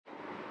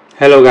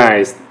Hello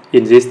guys,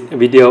 in this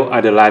video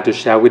I'd like to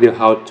share with you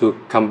how to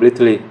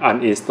completely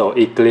uninstall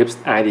Eclipse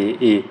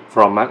IDE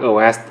from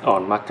macOS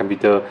on Mac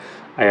computer.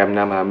 I am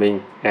Nam Hà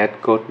Minh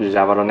at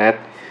codejava.net.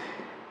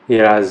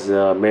 Here are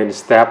the main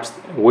steps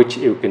which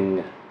you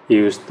can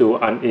use to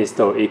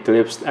uninstall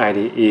Eclipse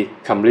IDE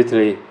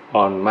completely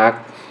on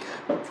Mac.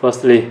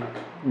 Firstly,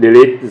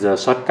 delete the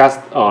shortcuts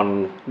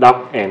on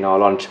dock and or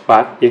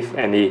launchpad if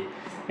any,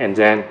 and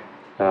then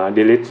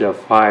delete the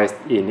files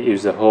in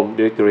user home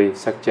directory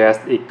such as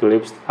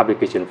Eclipse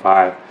application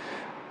file,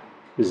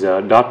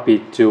 the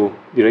 .p2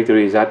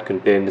 directory that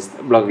contains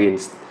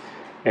plugins,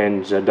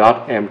 and the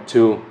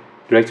 .m2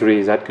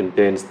 directory that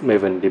contains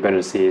Maven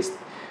dependencies,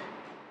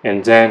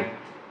 and then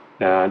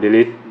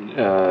delete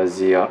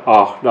the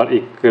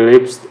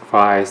org.eclipse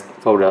files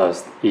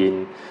folders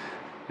in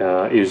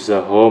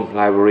user home,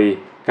 library,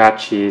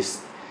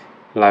 caches,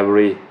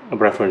 library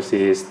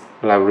preferences,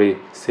 library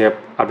save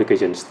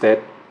application state.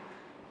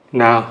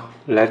 Now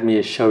let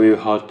me show you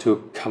how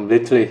to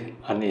completely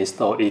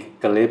uninstall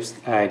Eclipse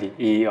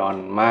IDE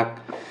on Mac.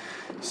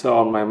 So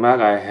on my Mac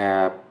I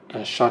have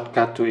a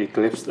shortcut to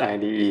Eclipse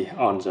IDE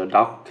on the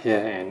dock here,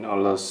 and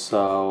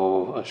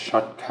also a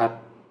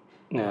shortcut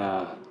in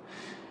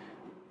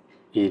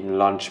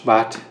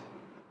Launchpad.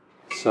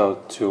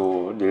 So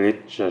to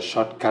delete the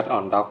shortcut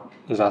on dock,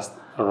 just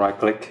right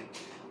click,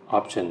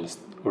 options,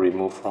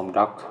 remove from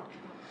dock,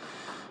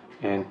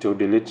 and to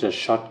delete the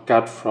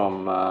shortcut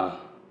from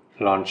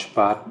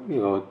Launchpad,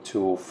 go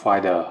to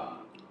Finder,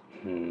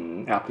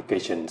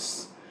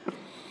 applications,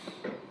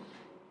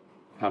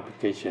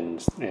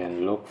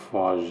 and look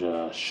for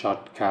the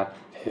shortcut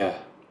here,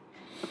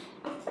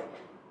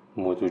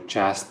 move to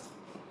chast.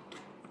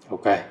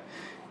 Okay,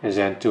 and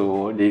then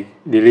to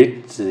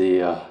delete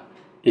the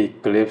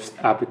Eclipse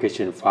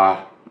application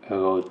file,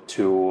 go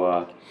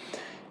to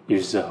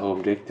user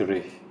home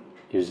directory.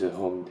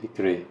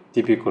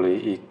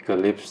 Typically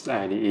Eclipse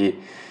IDE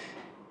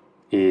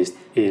is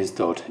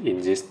installed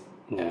in this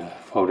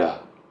folder.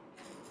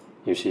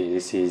 You see,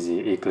 this is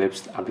the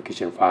Eclipse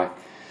application file,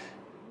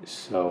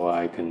 so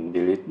I can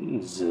delete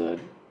the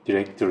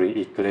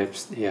directory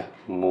Eclipse here,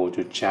 move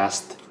to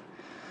chast.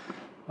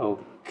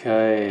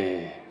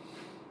 Okay,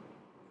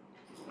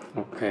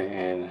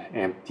 and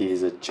empty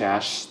the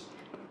chast,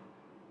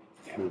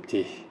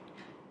 empty.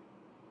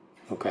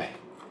 Okay,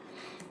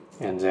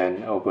 and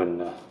then open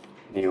a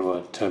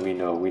new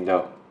terminal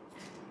window,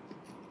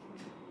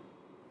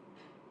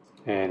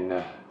 and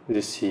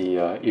this is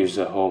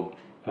user home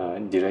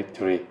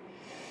directory,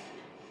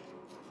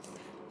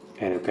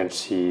 and you can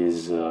see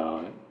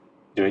the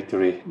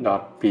directory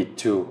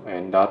 .p2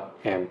 and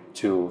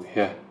 .m2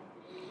 here.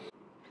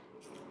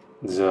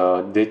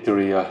 The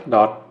directory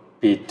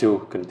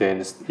 .p2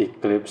 contains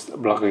Eclipse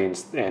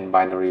plugins and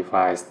binary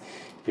files.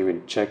 You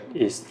can check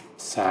its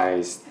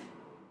size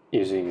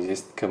using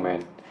this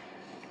command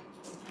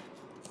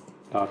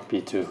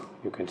 .p2,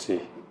 you can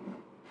see,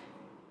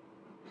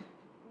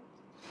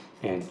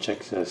 and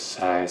check the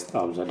size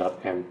of the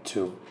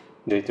 .m2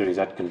 directory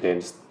that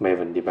contains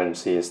Maven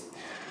dependencies.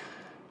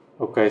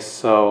 Okay,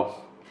 so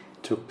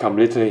to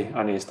completely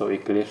uninstall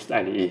Eclipse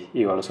IDE,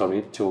 you also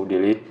need to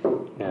delete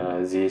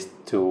these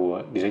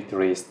two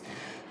directories.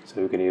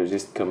 So you can use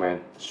this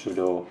command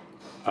sudo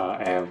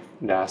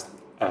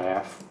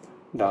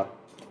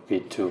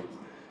rm-if.p2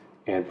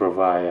 and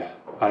provide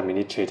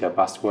administrator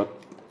password.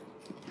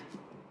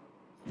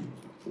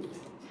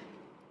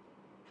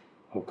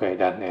 Okay,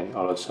 done, and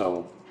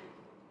also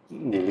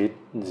delete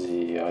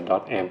the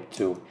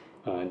 .m2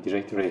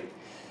 directory,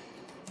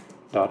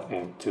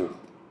 .m2.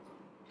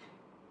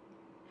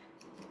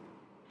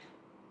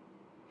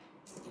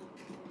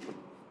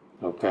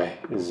 Okay,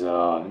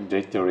 the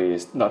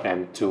directories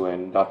 .m2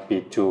 and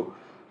 .p2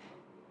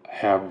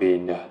 have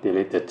been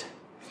deleted.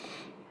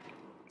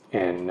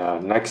 And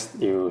next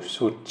you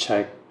should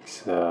check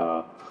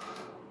the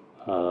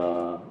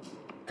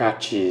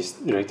caches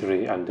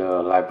directory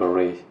under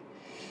library.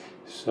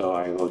 So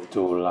I go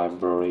to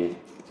library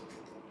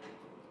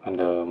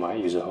under my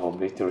user home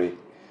directory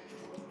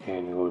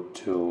and go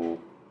to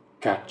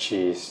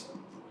caches.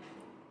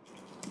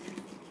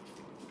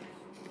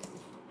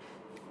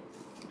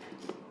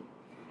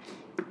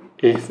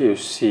 If you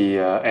see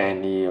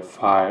any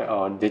file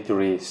or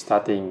directory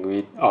starting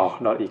with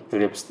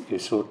org.eclipse, you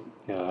should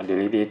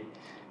delete it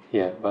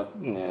here, but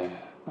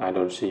I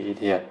don't see it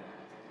here.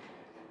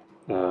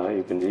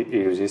 You can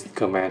use this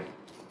command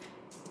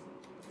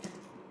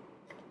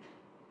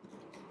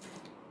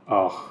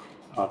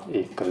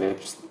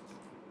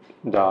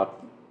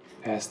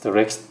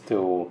org.eclipse.asterisk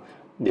to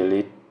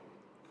delete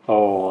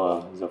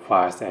all the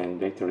files and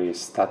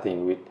directories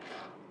starting with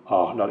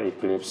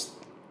org.eclipse.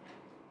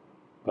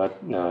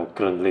 But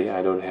currently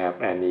I don't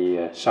have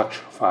any such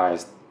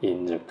files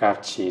in the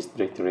caches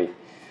directory.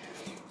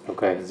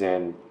 Okay,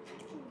 then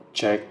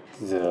check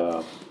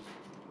the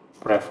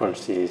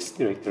preferences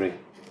directory.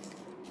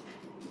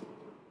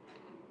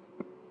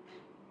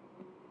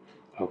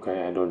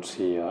 Okay, I don't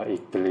see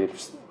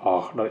Eclipse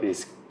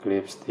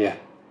org.eclipse here.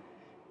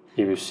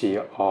 If you see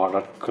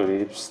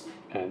org.eclipse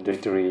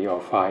directory or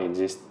file in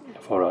this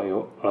folder.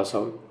 You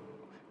also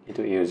need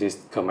to use this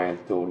command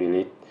to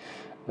delete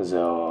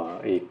the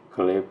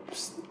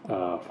Eclipse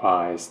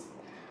files.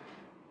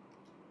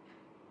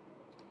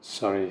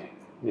 Sorry,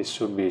 this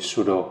should be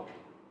sudo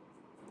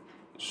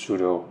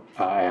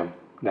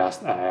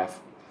rm-rf.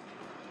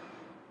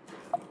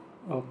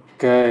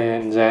 Okay,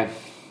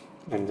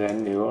 and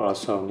then you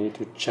also need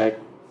to check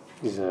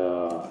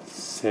the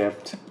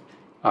saved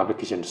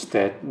application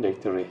state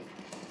directory,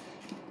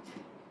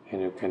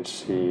 and you can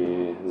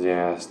see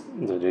there's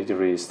the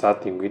directory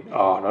starting with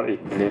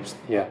r.eclipse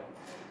here.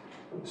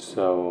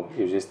 So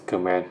use this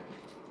command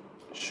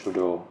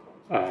sudo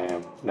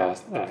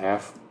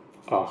rm-rf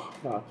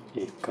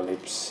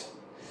r.eclipse.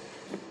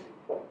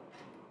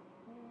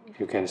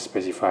 You can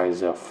specify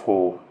the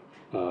full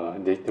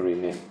directory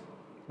name.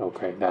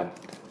 Okay, done.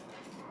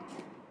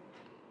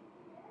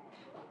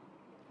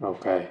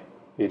 Okay,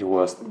 it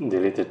was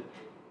deleted.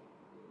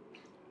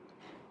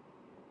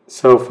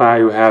 So far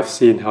you have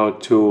seen how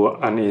to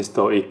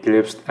uninstall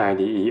Eclipse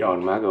IDE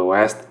on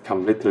macOS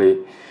completely.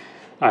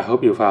 I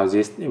hope you found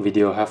this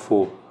video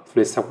helpful.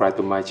 Please subscribe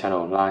to my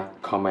channel,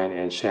 like, comment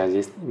and share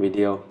this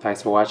video.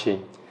 Thanks for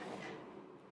watching.